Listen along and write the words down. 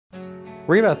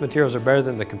Rebath materials are better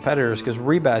than the competitors because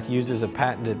Rebath uses a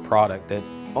patented product that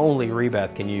only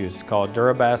Rebath can use called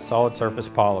Durabath Solid Surface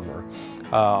Polymer,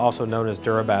 also known as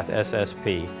Durabath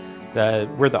SSP.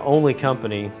 We're the only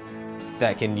company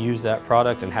that can use that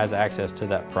product and has access to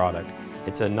that product.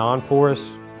 It's a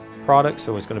non-porous product,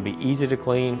 so it's going to be easy to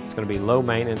clean, it's going to be low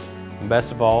maintenance, and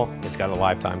best of all, it's got a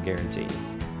lifetime guarantee.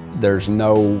 There's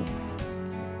no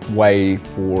way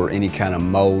for any kind of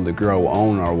mold to grow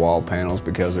on our wall panels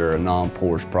because they're a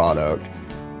non-porous product.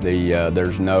 We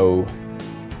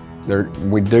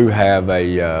do have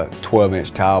a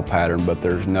 12-inch tile pattern, but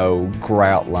there's no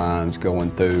grout lines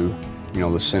going through,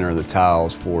 the center of the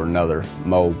tiles for another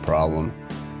mold problem.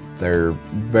 They're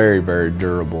very, very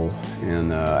durable in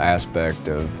the aspect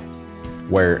of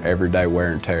everyday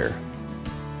wear and tear.